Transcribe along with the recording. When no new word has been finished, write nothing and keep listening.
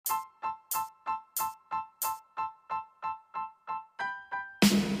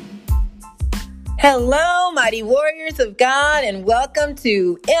Hello, mighty warriors of God, and welcome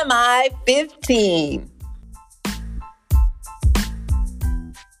to MI 15.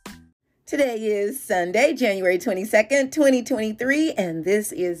 Today is Sunday, January 22nd, 2023, and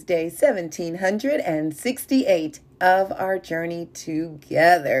this is day 1768 of our journey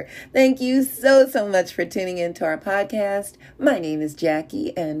together. Thank you so much for tuning into our podcast. My name is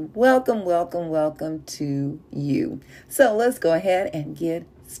Jackie, and welcome to you. So let's go ahead and get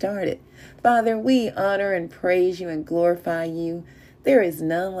started. Father, we honor and praise you and glorify you. There is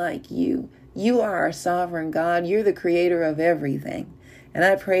none like you. You are our sovereign God. You're the creator of everything. And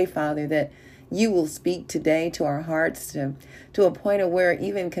I pray, Father, that you will speak today to our hearts to a point of where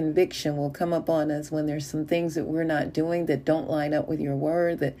even conviction will come upon us when there's some things that we're not doing that don't line up with your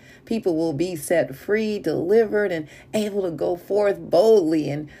word, that people will be set free, delivered, and able to go forth boldly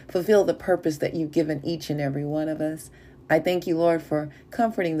and fulfill the purpose that you've given each and every one of us. I thank you, Lord, for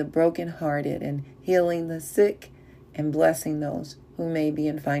comforting the brokenhearted and healing the sick and blessing those who may be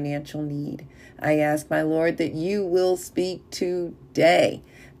in financial need. I ask, my Lord, that you will speak today,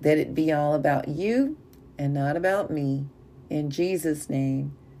 that it be all about you and not about me. In Jesus'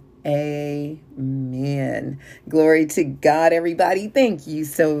 name, amen. Glory to God, everybody. Thank you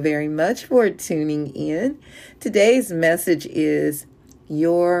so very much for tuning in. Today's message is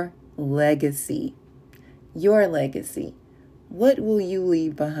your legacy. Your legacy. What will you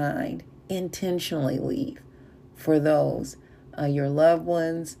leave behind? Intentionally leave for those, your loved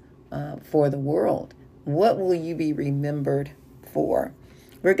ones, for the world. What will you be remembered for?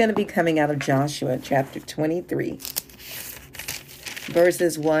 We're going to be coming out of Joshua chapter 23,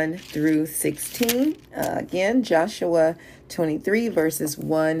 verses 1 through 16. Again, Joshua 23, verses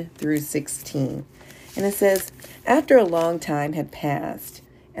 1 through 16. And it says, after a long time had passed,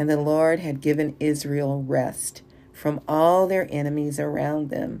 and the Lord had given Israel rest from all their enemies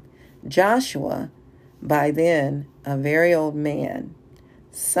around them, Joshua, by then a very old man,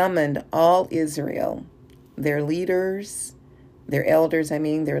 summoned all Israel, their elders,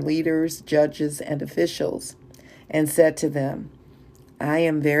 judges, and officials, and said to them, I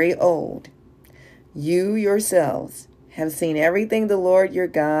am very old. You yourselves have seen everything the Lord your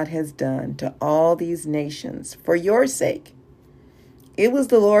God has done to all these nations for your sake. It was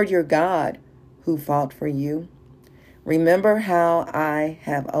the Lord your God who fought for you. Remember how I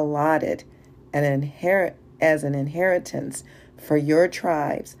have allotted as an inheritance for your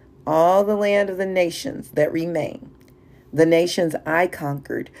tribes all the land of the nations that remain, the nations I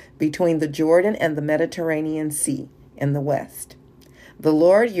conquered between the Jordan and the Mediterranean Sea in the west. The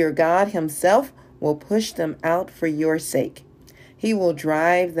Lord your God himself will push them out for your sake. He will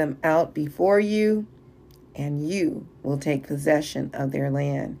drive them out before you, and you will take possession of their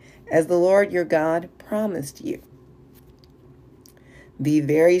land, as the Lord your God promised you. Be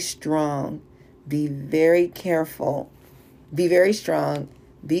very strong, be very careful, be very strong,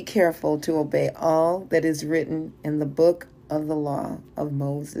 be careful to obey all that is written in the book of the law of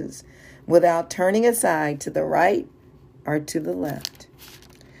Moses, without turning aside to the right or to the left.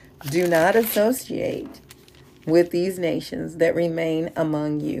 Do not associate with these nations that remain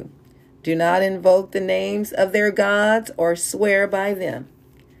among you. Do not invoke the names of their gods or swear by them.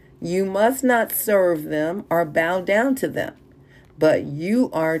 You must not serve them or bow down to them, but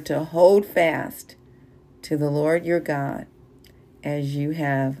you are to hold fast to the Lord your God, as you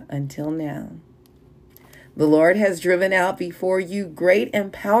have until now. The Lord has driven out before you great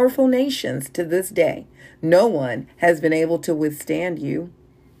and powerful nations to this day. No one has been able to withstand you.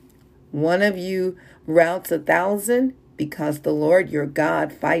 One of you routs 1,000 because the Lord your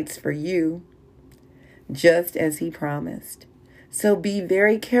God fights for you, just as he promised. So be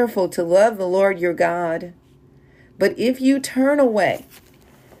very careful to love the Lord your God. But if you turn away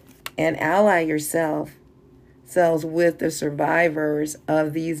and ally yourselves with the survivors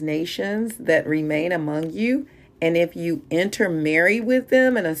of these nations that remain among you, and if you intermarry with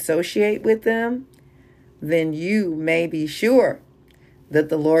them and associate with them, then you may be sure that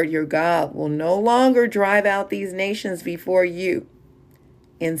the Lord your God will no longer drive out these nations before you.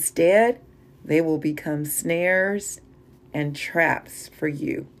 Instead, they will become snares and traps for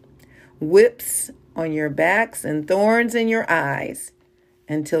you, whips on your backs and thorns in your eyes,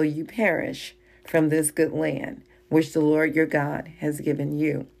 until you perish from this good land which the Lord your God has given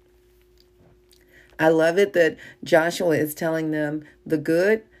you. I love it that Joshua is telling them the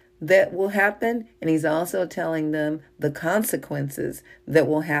good that will happen, and he's also telling them the consequences that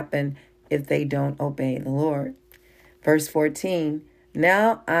will happen if they don't obey the Lord. Verse 14,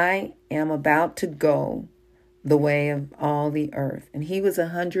 now I am about to go the way of all the earth. And he was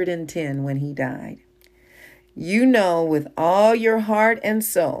 110 when he died. You know with all your heart and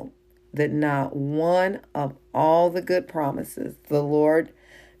soul that not one of all the good promises the Lord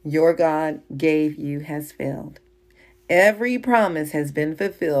your God gave you has failed. Every promise has been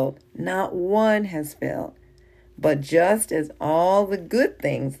fulfilled, not one has failed. But just as all the good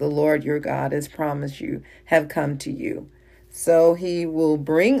things the Lord your God has promised you have come to you, so he will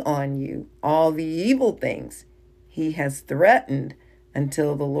bring on you all the evil things he has threatened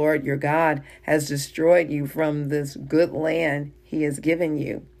until the Lord your God has destroyed you from this good land he has given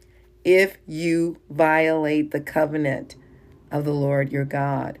you, if you violate the covenant of the Lord your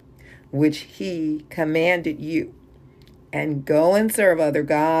God, which he commanded you, and go and serve other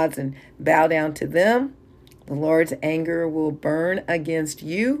gods and bow down to them. The Lord's anger will burn against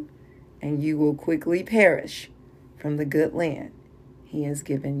you, and you will quickly perish from the good land he has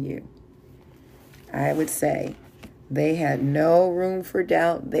given you. I would say they had no room for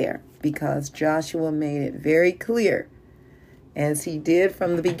doubt there, because Joshua made it very clear, as he did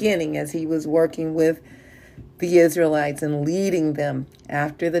from the beginning, as he was working with the Israelites and leading them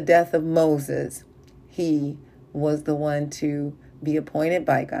after the death of Moses. He was the one to be appointed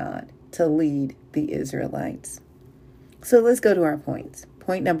by God to lead the Israelites. So let's go to our points.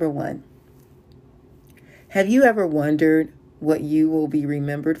 Point number 1. Have you ever wondered what you will be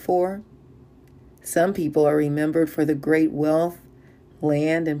remembered for? Some people are remembered for the great wealth,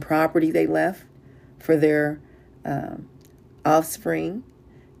 land, and property they left for their offspring,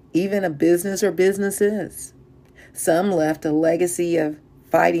 even a business or businesses. Some left a legacy of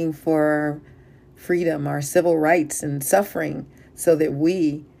fighting for our freedom, our civil rights, and suffering so that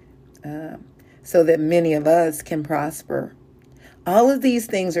many of us can prosper. All of these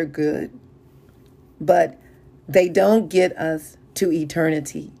things are good, but they don't get us to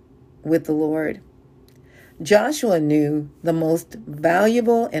eternity with the Lord. Joshua knew the most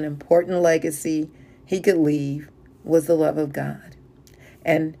valuable and important legacy he could leave was the love of God,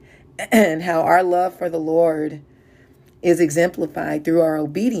 and how our love for the Lord is exemplified through our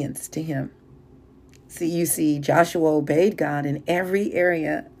obedience to him. You see, Joshua obeyed God in every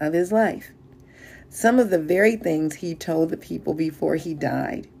area of his life. Some of the very things he told the people before he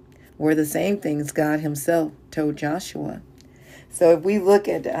died were the same things God himself told Joshua. So if we look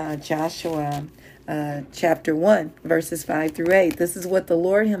at Joshua chapter 1, verses 5 through 8, this is what the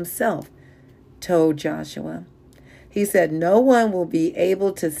Lord himself told Joshua. He said, "No one will be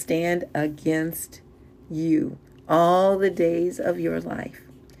able to stand against you all the days of your life.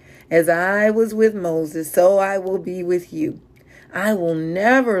 As I was with Moses, so I will be with you. I will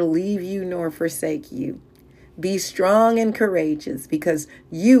never leave you nor forsake you. Be strong and courageous, because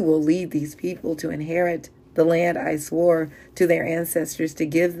you will lead these people to inherit the land I swore to their ancestors to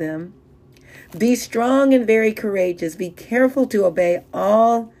give them. Be strong and very courageous. Be careful to obey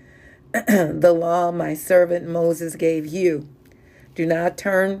all the law my servant Moses gave you. Do not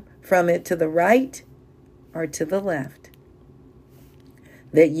turn from it to the right or to the left,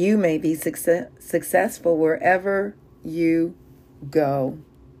 that you may be successful wherever you go.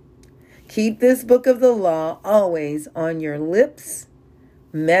 Keep this book of the law always on your lips.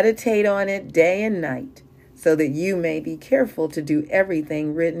 Meditate on it day and night, so that you may be careful to do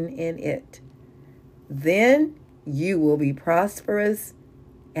everything written in it. Then you will be prosperous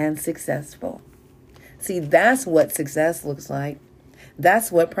and successful." See, that's what success looks like.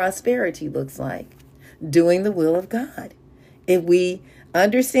 That's what prosperity looks like. Doing the will of God. If we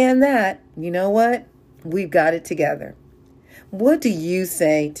understand that, you know what? We've got it together. What do you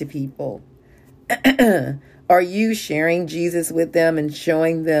say to people? Are you sharing Jesus with them and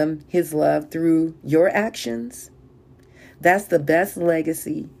showing them his love through your actions? That's the best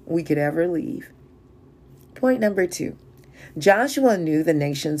legacy we could ever leave. Point number 2. Joshua knew the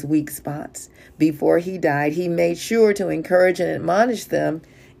nation's weak spots. Before he died, he made sure to encourage and admonish them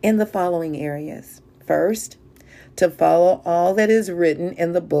in the following areas. First, to follow all that is written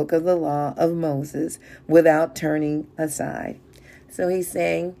in the book of the law of Moses without turning aside. So he's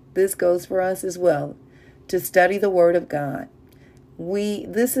saying this goes for us as well, to study the word of God.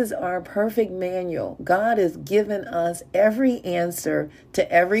 This is our perfect manual. God has given us every answer to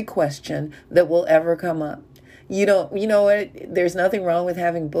every question that will ever come up. You know what? There's nothing wrong with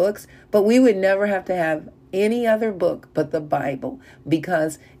having books, but we would never have to have any other book but the Bible,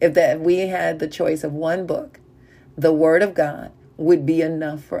 because if we had the choice of one book, the Word of God would be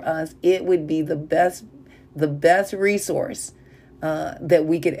enough for us. It would be the best resource that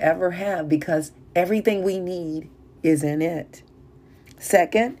we could ever have, because everything we need is in it.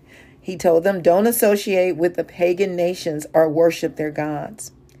 Second, he told them, don't associate with the pagan nations or worship their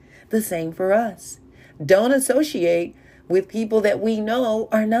gods. The same for us. Don't associate with people that we know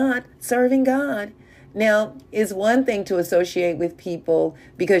are not serving God. Now, it's one thing to associate with people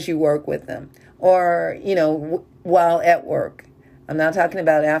because you work with them or, while at work. I'm not talking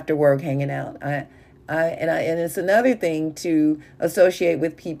about after work hanging out. And it's another thing to associate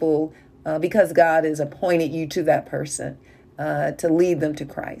with people because God has appointed you to that person to lead them to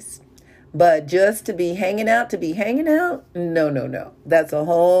Christ. But just to be hanging out, no, no, no. That's a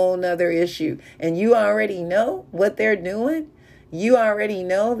whole nother issue. And you already know what they're doing. You already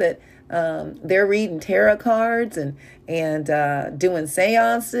know that they're reading tarot cards and doing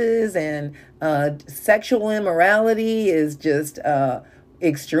seances, and sexual immorality is just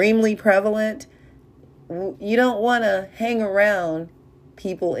extremely prevalent. You don't want to hang around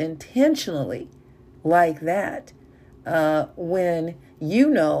people intentionally like that when you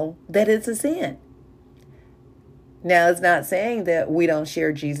know that it's a sin. Now, it's not saying that we don't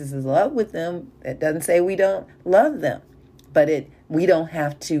share Jesus' love with them. It doesn't say we don't love them, but we don't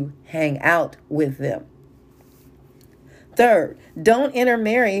have to hang out with them. Third, don't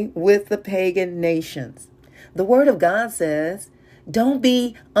intermarry with the pagan nations. The Word of God says, don't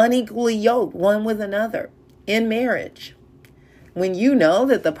be unequally yoked one with another in marriage. When you know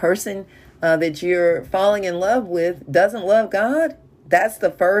that the person that you're falling in love with doesn't love God, that's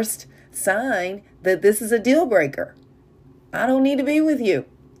the first sign that this is a deal breaker. I don't need to be with you.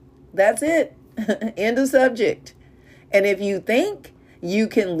 That's it. End of subject. And if you think you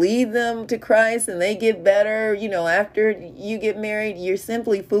can lead them to Christ and they get better, after you get married, you're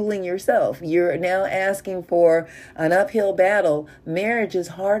simply fooling yourself. You're now asking for an uphill battle. Marriage is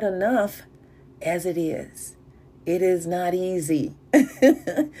hard enough as it is. It is not easy.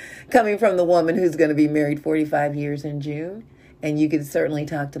 Coming from the woman who's going to be married 45 years in June. And you could certainly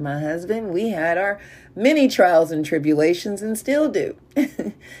talk to my husband. We had our many trials and tribulations and still do.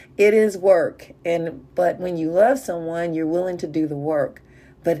 It is work. But when you love someone, you're willing to do the work.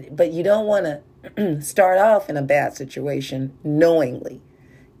 But you don't want to start off in a bad situation knowingly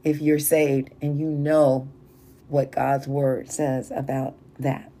if you're saved and you know what God's word says about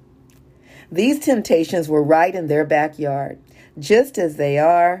that. These temptations were right in their backyard, just as they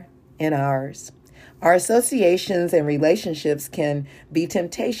are in ours. Our associations and relationships can be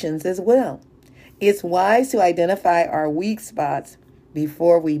temptations as well. It's wise to identify our weak spots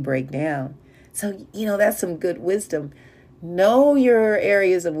before we break down. So, that's some good wisdom. Know your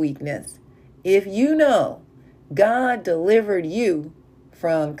areas of weakness. If you know God delivered you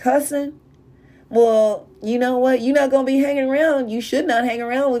from cussing, well, you know what? You're not going to be hanging around. You should not hang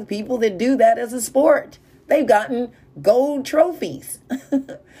around with people that do that as a sport. They've gotten gold trophies,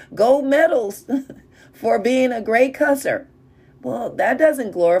 gold medals for being a great cusser. Well, that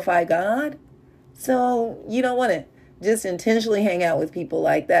doesn't glorify God. So you don't want to just intentionally hang out with people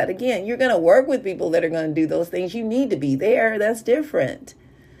like that. Again, you're going to work with people that are going to do those things. You need to be there. That's different.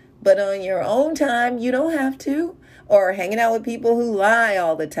 But on your own time, you don't have to. Or hanging out with people who lie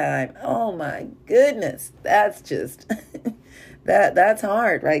all the time. Oh my goodness. That's just, that's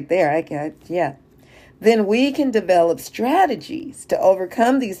hard right there. Yeah. Then we can develop strategies to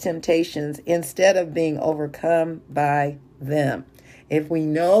overcome these temptations instead of being overcome by them. If we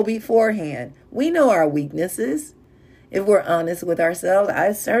know beforehand, we know our weaknesses. If we're honest with ourselves,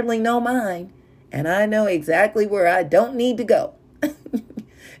 I certainly know mine. And I know exactly where I don't need to go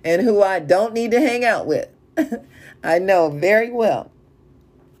and who I don't need to hang out with. I know very well.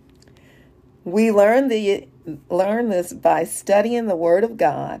 We learn this by studying the Word of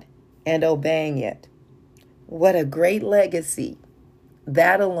God and obeying it. What a great legacy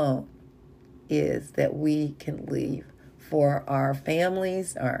that alone is that we can leave for our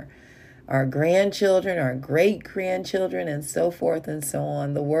families, our grandchildren, our great-grandchildren, and so forth and so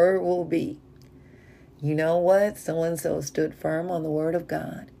on. The word will be, you know what? So-and-so stood firm on the Word of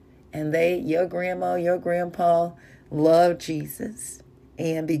God. And your grandma, your grandpa loved Jesus.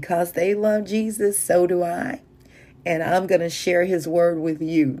 And because they love Jesus, so do I. And I'm going to share his word with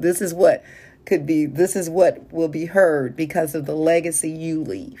you. This is what will be heard because of the legacy you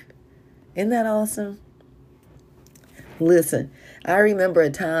leave. Isn't that awesome? Listen, I remember a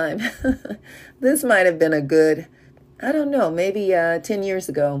time, this might have been maybe 10 years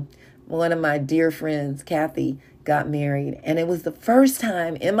ago, one of my dear friends, Kathy, got married. And it was the first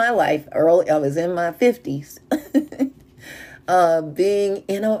time in my life, I was in my 50s,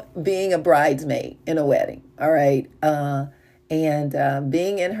 being a bridesmaid in a wedding. All right. And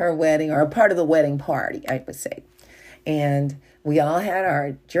being in her wedding, or a part of the wedding party, I would say. And we all had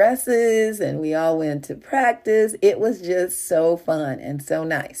our dresses and we all went to practice. It was just so fun and so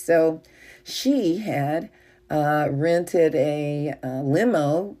nice. So she had rented a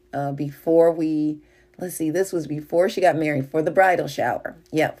limo before we let's see, this was before she got married, for the bridal shower.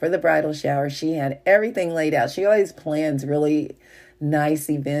 Yeah, for the bridal shower. She had everything laid out. She always plans really nice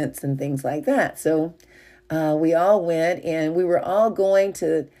events and things like that. So we all went, and we were all going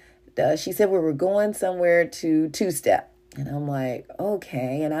to, she said we were going somewhere to Two-Step. And I'm like,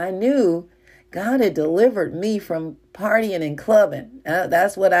 okay. And I knew God had delivered me from partying and clubbing.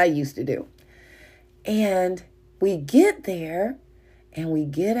 That's what I used to do. And we get there, and we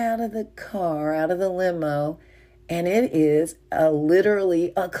get out of the car, out of the limo, and it is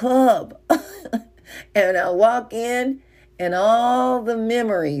literally a club. And I walk in, and all the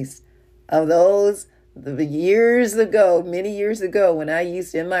memories of those the years ago, many years ago, when I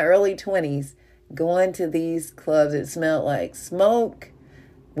used to, in my early 20s, going to these clubs, it smelled like smoke,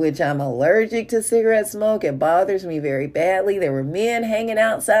 which I'm allergic to cigarette smoke. It bothers me very badly. There were men hanging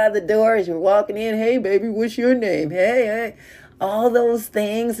outside the door as you're walking in. Hey, baby, what's your name? Hey. All those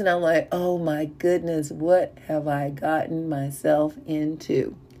things. And I'm like, oh my goodness, what have I gotten myself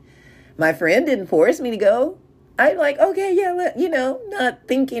into? My friend didn't force me to go. I'm like, okay, yeah, not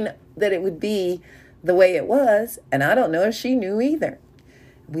thinking that it would be the way it was. And I don't know if she knew either.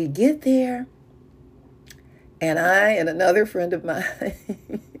 We get there, and I and another friend of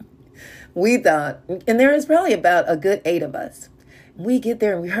mine, we thought, and there was probably about a good 8 of us. We get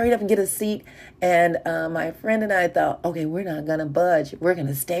there and we hurried up and get a seat. And my friend and I thought, okay, we're not going to budge. We're going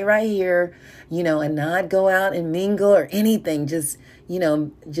to stay right here, and not go out and mingle or anything. Just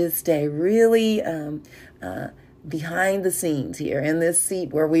stay really behind the scenes here in this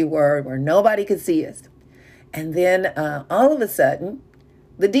seat where we were, where nobody could see us. And then all of a sudden,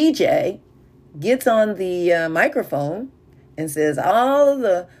 the DJ gets on the microphone and says, all of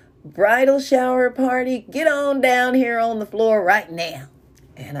the bridal shower party, get on down here on the floor right now.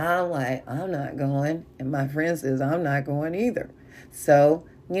 And I'm like, I'm not going. And my friend says, I'm not going either. So,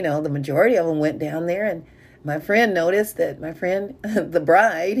 the majority of them went down there, and my friend noticed that the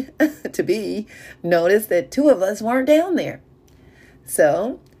bride to be, noticed that 2 of us weren't down there.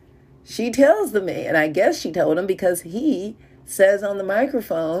 So she tells the man, and I guess she told him because he says on the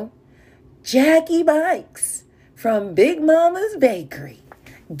microphone, Jackie Bikes from Big Mama's Bakery.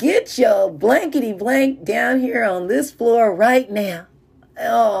 Get your blankety blank down here on this floor right now.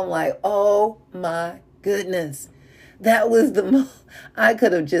 Oh, I'm like, oh my goodness. That was I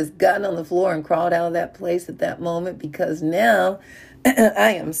could have just gotten on the floor and crawled out of that place at that moment, because now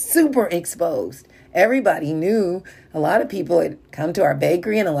I am super exposed. Everybody knew. A lot of people had come to our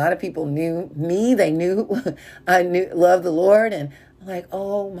bakery, and a lot of people knew me. They knew I loved the Lord, and I'm like,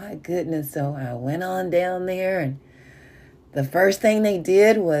 oh my goodness. So I went on down there, and the first thing they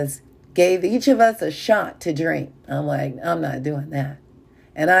did was gave each of us a shot to drink. I'm like, I'm not doing that.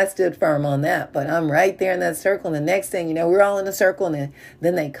 And I stood firm on that, but I'm right there in that circle. And the next thing, we're all in a circle, and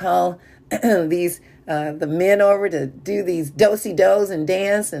then they call the men over to do these do-si-dos and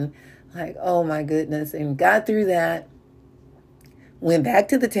dance, and like, oh my goodness. And got through that, went back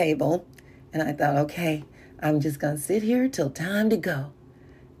to the table, and I thought, okay, I'm just going to sit here till time to go.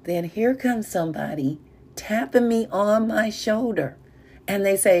 Then here comes somebody tapping me on my shoulder, and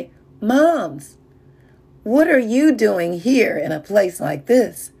they say, Moms, what are you doing here in a place like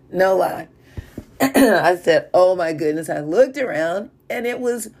this? No lie. I said, oh my goodness. I looked around, and it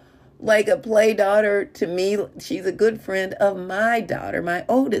was like a play daughter to me. She's a good friend of my daughter, my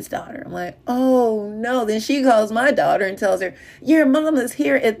oldest daughter. I'm like, oh no. Then she calls my daughter and tells her, your mama's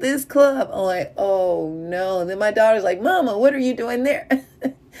here at this club. I'm like, oh no. And then my daughter's like, Mama, what are you doing there?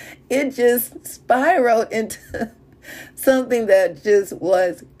 It just spiraled into something that just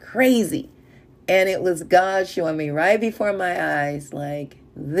was crazy. And it was God showing me right before my eyes, like,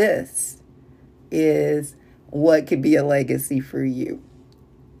 this is what could be a legacy for you.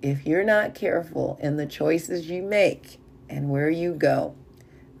 If you're not careful in the choices you make and where you go,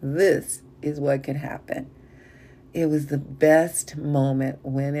 this is what could happen. It was the best moment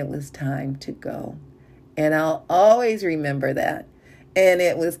when it was time to go. And I'll always remember that. And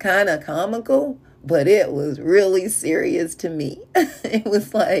it was kind of comical, but it was really serious to me. It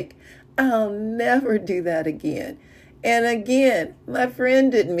was like, I'll never do that again. And again, my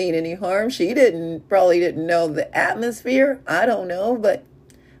friend didn't mean any harm. She probably didn't know the atmosphere. I don't know. But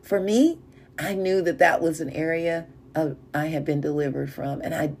for me, I knew that was an area I had been delivered from.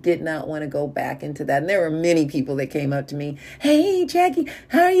 And I did not want to go back into that. And there were many people that came up to me. Hey, Jackie,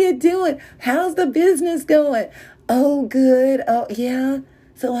 how are you doing? How's the business going? Oh, good. Oh, yeah.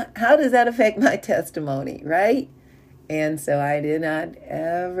 So how does that affect my testimony, right? And so I did not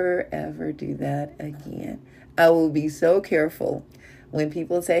ever do that again. I will be so careful When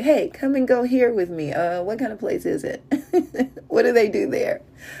people say, hey, come and go here with me. What kind of place is it? What do they do there?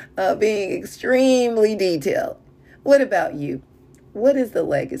 Being extremely detailed. What about you? What is the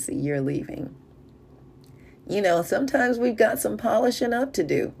legacy you're leaving? You know, sometimes we've got some polishing up to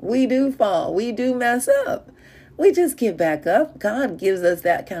do. We do fall. We do mess up. We just get back up. God gives us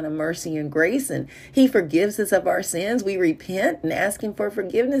that kind of mercy and grace, and he forgives us of our sins. We repent and ask him for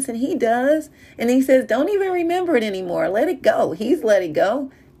forgiveness, and he does. And he says, don't even remember it anymore. Let it go. He's let it go.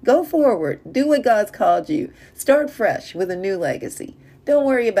 Go forward. Do what God's called you. Start fresh with a new legacy. Don't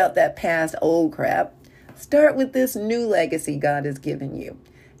worry about that past old crap. Start with this new legacy God has given you.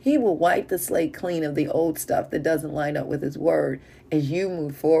 He will wipe the slate clean of the old stuff that doesn't line up with his word as you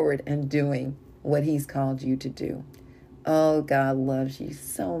move forward and doing what he's called you to do. Oh, God loves you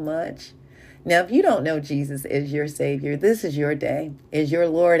so much. Now, if you don't know Jesus as your Savior, this is your day, as your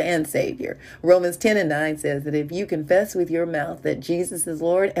Lord and Savior. Romans 10:9 says that if you confess with your mouth that Jesus is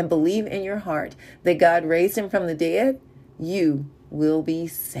Lord and believe in your heart that God raised him from the dead, you will be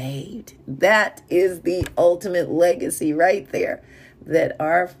saved. That is the ultimate legacy right there that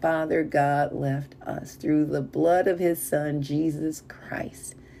our Father God left us through the blood of his Son, Jesus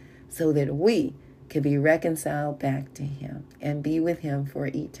Christ, so that we could be reconciled back to him and be with him for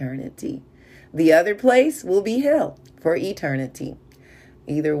eternity. The other place will be hell for eternity.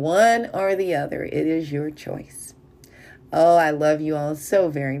 Either one or the other. It is your choice. Oh, I love you all so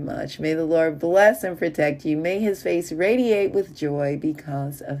very much. May the Lord bless and protect you. May his face radiate with joy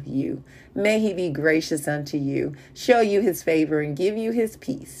because of you. May he be gracious unto you, show you his favor, and give you his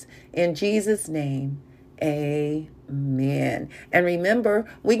peace. In Jesus' name, amen. And remember,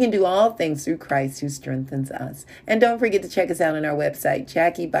 we can do all things through Christ who strengthens us. And don't forget to check us out on our website,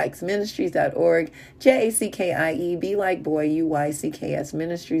 JackieBuycksMinistries.org, JACKIE, be like boy, UYCKS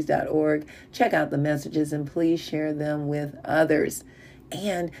Ministries.org. Check out the messages and please share them with others.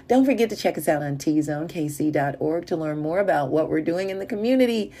 And don't forget to check us out on tzonekc.org to learn more about what we're doing in the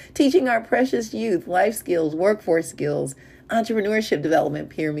community, teaching our precious youth life skills, workforce skills, entrepreneurship development,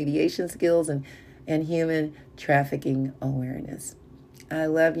 peer mediation skills, and human trafficking awareness. I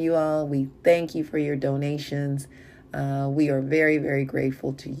love you all. We thank you for your donations. We are very, very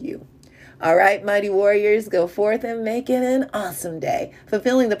grateful to you. All right, mighty warriors, go forth and make it an awesome day,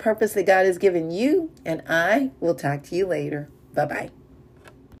 fulfilling the purpose that God has given you, and I will talk to you later. Bye-bye.